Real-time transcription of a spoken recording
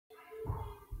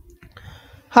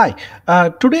Hi,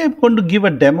 today I'm going to give a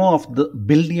demo of the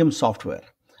Buildium software.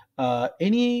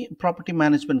 Any property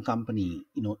management company,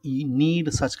 you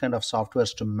need such kind of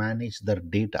softwares to manage their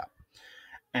data,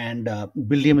 and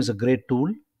Buildium is a great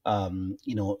tool.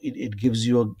 It gives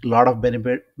you a lot of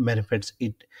benefits.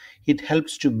 It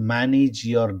helps to manage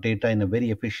your data in a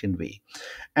very efficient way,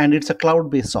 and it's a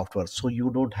cloud-based software, so you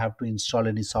don't have to install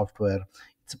any software.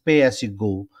 It's pay as you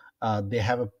go. They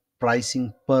have a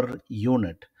pricing per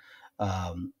unit.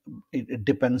 It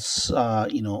depends,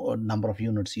 on number of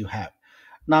units you have.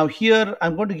 Now here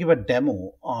I'm going to give a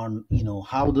demo on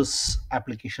how this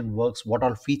application works, what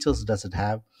all features does it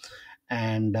have,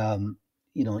 and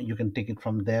you can take it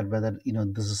from there whether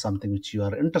this is something which you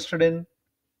are interested in,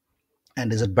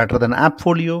 and is it better than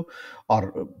Appfolio,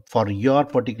 or for your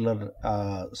particular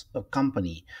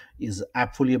company, is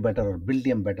Appfolio better or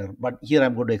Buildium better. But here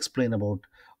I'm going to explain about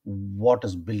what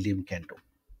is Buildium can do.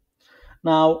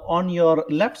 Now, on your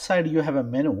left side, you have a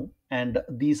menu, and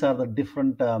these are the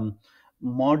different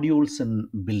modules in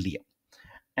Buildium,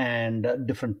 and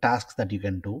different tasks that you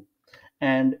can do.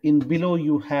 And in below,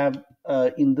 you have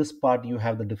in this part, you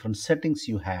have the different settings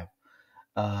you have.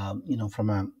 From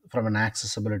an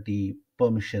accessibility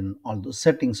permission, all the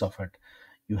settings of it,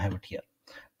 you have it here.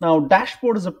 Now,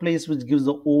 dashboard is a place which gives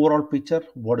the overall picture.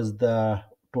 What is the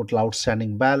total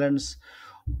outstanding balance?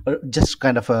 Just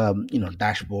kind of a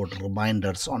dashboard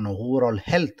reminders on the overall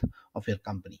health of your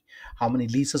company. How many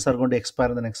leases are going to expire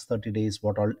in the next 30 days?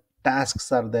 What all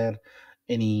tasks are there?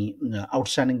 Any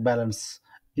outstanding balance,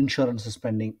 insurance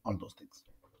spending, all those things.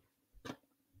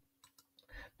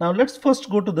 Now let's first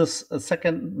go to this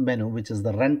second menu, which is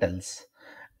the rentals,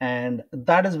 and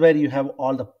that is where you have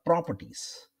all the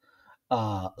properties.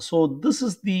 So this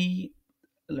is the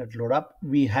let's load up.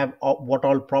 We have what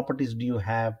all properties do you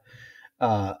have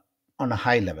uh, on a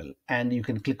high level, and you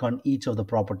can click on each of the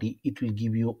property. It will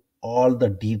give you all the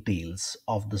details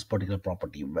of this particular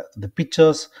property, the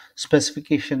pictures,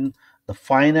 specification, the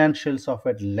financials of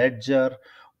it, ledger,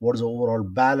 what is the overall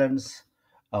balance,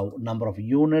 number of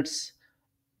units,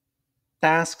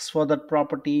 tasks for that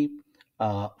property,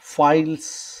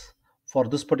 files for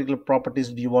this particular properties.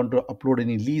 Do you want to upload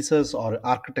any leases or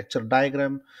architecture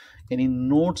diagram, any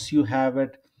notes you have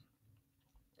it,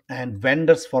 and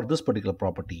vendors for this particular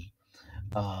property,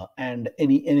 and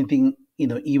anything,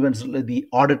 events like the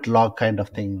audit log kind of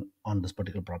thing on this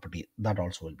particular property, that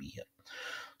also will be here.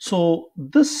 So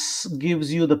this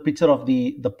gives you the picture of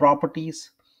the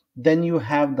properties. Then you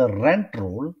have the rent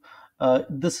roll.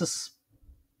 This is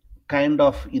kind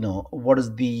of what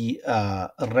is the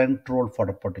rent roll for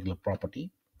a particular property.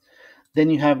 Then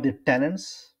you have the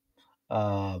tenants.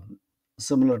 uh,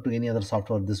 Similar to any other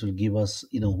software, this will give us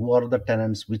who are the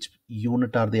tenants, which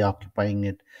unit are they occupying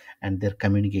it, and their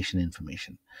communication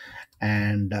information.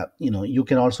 And you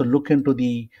can also look into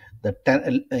the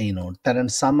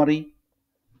tenant summary,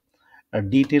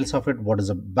 details of it, what is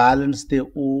the balance they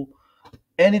owe,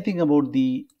 anything about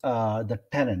the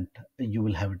tenant, you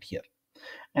will have it here.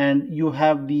 And you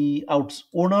have the outs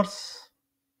owners,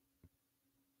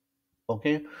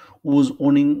 okay, who's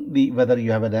owning the, whether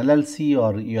you have an LLC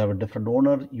or you have a different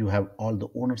owner, you have all the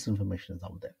owners information is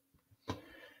out there.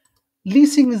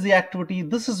 Leasing is the activity.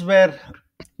 This is where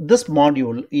this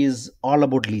module is all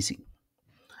about leasing,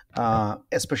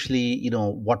 especially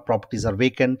what properties are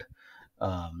vacant.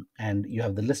 And you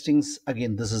have the listings.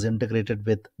 Again, this is integrated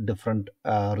with different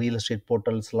real estate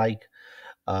portals like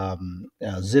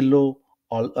Zillow,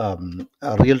 all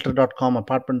realtor.com,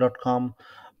 apartment.com.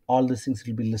 All these things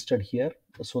will be listed here.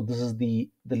 So this is the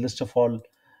list of all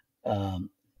um,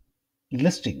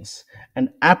 listings. And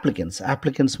applicants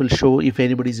will show if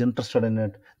anybody is interested in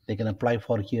it, they can apply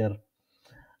for here.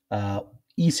 uh,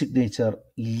 e-signature,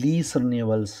 lease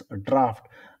renewals, draft.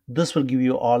 This will give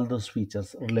you all those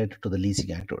features related to the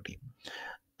leasing activity.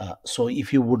 So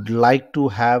if you would like to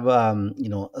have a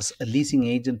leasing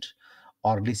agent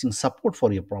or leasing support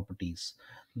for your properties,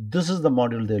 this is the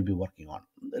module they'll be working on.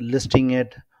 Listing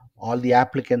it, all the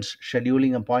applicants,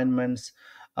 scheduling appointments,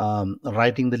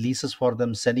 writing the leases for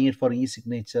them, sending it for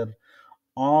e-signature.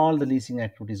 All the leasing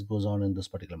activities goes on in this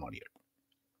particular module.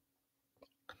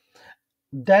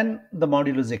 Then the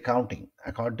module is accounting.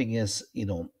 Accounting is,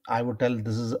 I would tell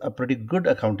this is a pretty good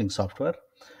accounting software.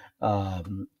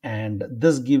 And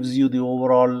this gives you the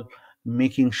overall,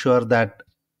 making sure that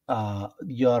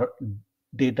your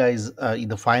data is,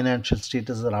 the financial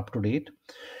status are up to date.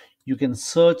 You can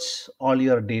search all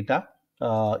your data,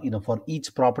 for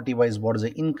each property wise, what is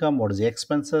the income, what is the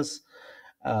expenses.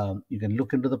 You can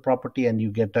look into the property and you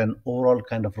get an overall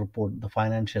kind of report, the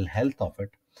financial health of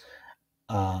it.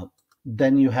 uh,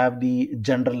 then you have the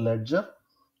general ledger.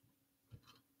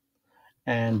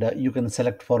 and you can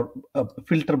select for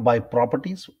filter by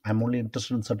properties. I'm only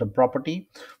interested in certain property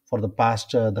for the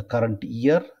past the current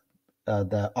year,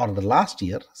 the or the last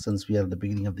year, since we are at the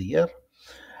beginning of the year.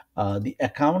 The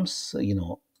accounts,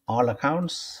 all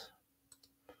accounts,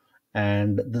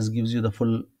 and this gives you the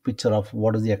full picture of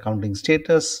what is the accounting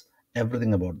status,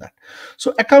 everything about that.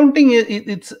 So accounting,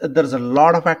 it's there's a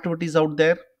lot of activities out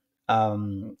there.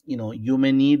 You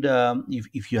may need,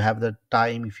 if you have the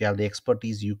time, if you have the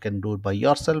expertise, you can do it by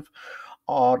yourself,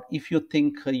 or if you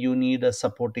think you need a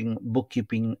supporting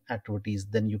bookkeeping activities,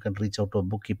 then you can reach out to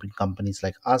bookkeeping companies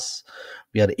like us.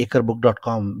 We are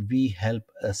acrebook.com. We help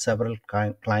several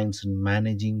clients in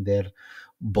managing their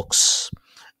books,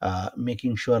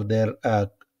 making sure their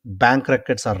bank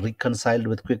records are reconciled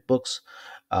with QuickBooks,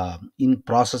 in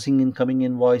processing incoming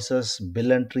invoices,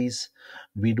 bill entries.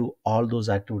 We do all those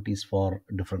activities for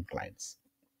different clients.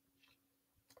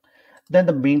 Then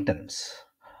the maintenance.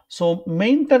 So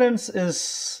maintenance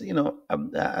is,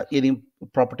 any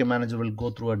property manager will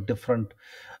go through a different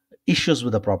issues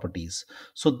with the properties.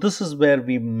 So this is where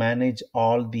we manage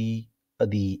all the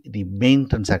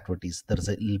maintenance activities. There is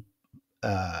a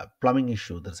plumbing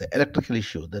issue, there's an electrical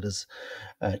issue, there is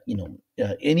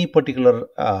any particular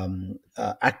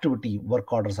activity,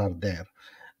 work orders are there,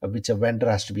 which a vendor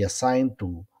has to be assigned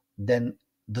to. Then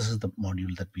this is the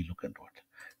module that we look into it.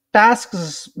 Tasks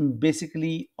is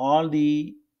basically all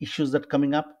the issues that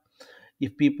coming up.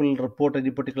 If people report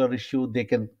any particular issue, they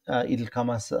can, it'll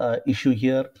come as a issue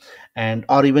here. And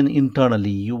or even internally,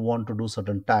 you want to do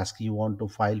certain tasks, you want to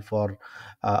file for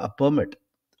a permit,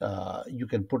 you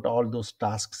can put all those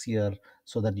tasks here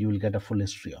so that you will get a full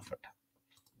history of it.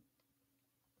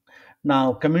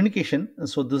 Now communication,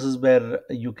 so this is where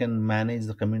you can manage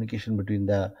the communication between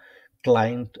the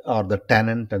client or the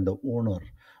tenant and the owner,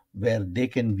 where they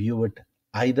can view it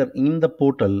either in the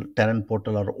portal, tenant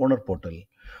portal or owner portal,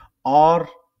 or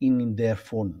in their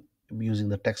phone. Using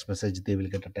the text message, they will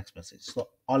get a text message. So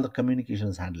all the communication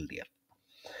is handled here.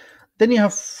 Then you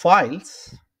have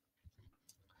files.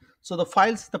 So the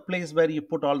files is the place where you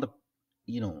put all the,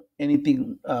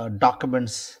 anything,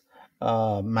 documents.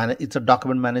 It's a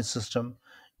document managed system.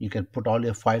 You can put all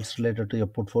your files related to your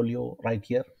portfolio right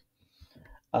here.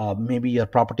 Maybe your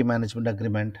property management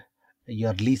agreement,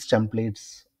 your lease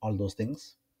templates, all those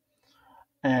things.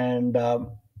 And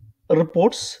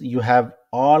reports, you have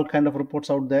all kind of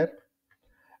reports out there.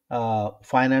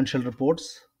 Financial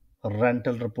reports,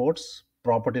 rental reports,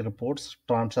 property reports,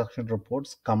 transaction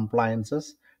reports,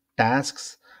 compliances,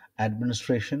 tasks,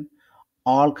 administration,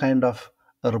 all kind of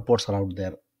reports are out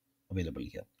there available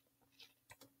here.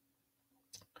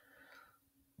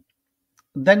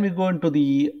 Then we go into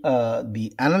the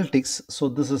analytics. So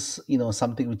this is,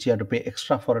 something which you have to pay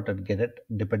extra for it and get it.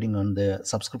 Depending on the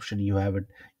subscription you have it,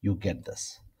 you get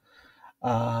this.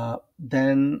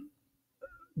 Then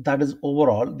that is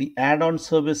overall. The add-on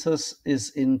services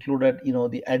is included,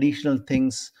 the additional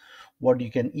things, what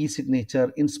you can,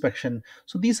 e-signature, inspection.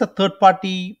 So these are third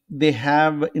party, they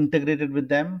have integrated with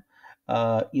them.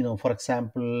 For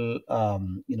example,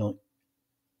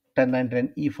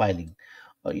 1099 e-filing,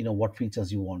 what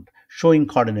features you want, showing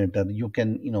coordinator, you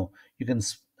can,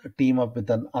 team up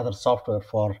with another software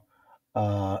for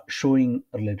showing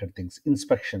related things,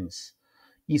 inspections,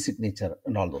 e-signature,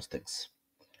 and all those things.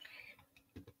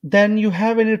 Then you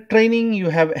have any training, you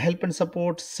have help and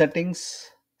support.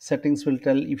 Settings will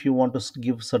tell if you want to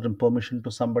give certain permission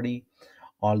to somebody.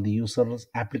 All the users,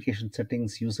 application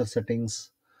settings, user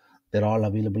settings, they're all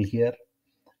available here.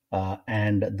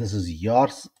 And this is your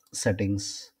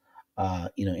settings.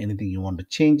 Anything you want to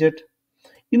change it.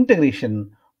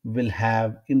 Integration will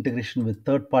have integration with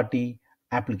third party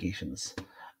applications.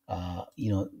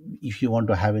 If you want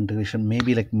to have integration,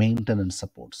 maybe like maintenance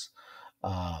supports,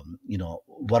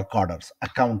 work orders,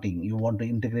 accounting, you want to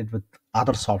integrate with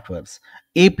other softwares.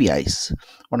 APIs,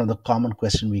 one of the common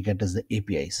question we get is the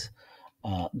APIs,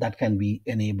 that can be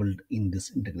enabled in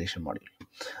this integration module.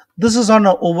 This is on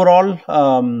a overall,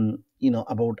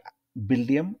 about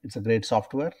Buildium. It's a great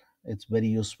software, it's very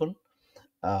useful.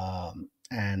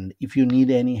 And if you need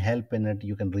any help in it,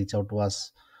 you can reach out to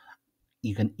us.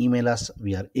 You can email us.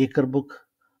 We are acrebook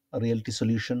realty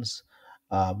solutions.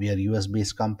 We are US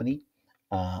based company.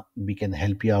 We can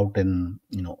help you out in,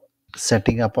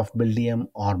 setting up of Buildium,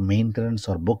 or maintenance,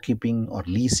 or bookkeeping, or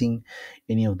leasing.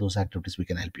 Any of those activities we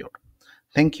can help you out.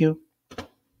 Thank you.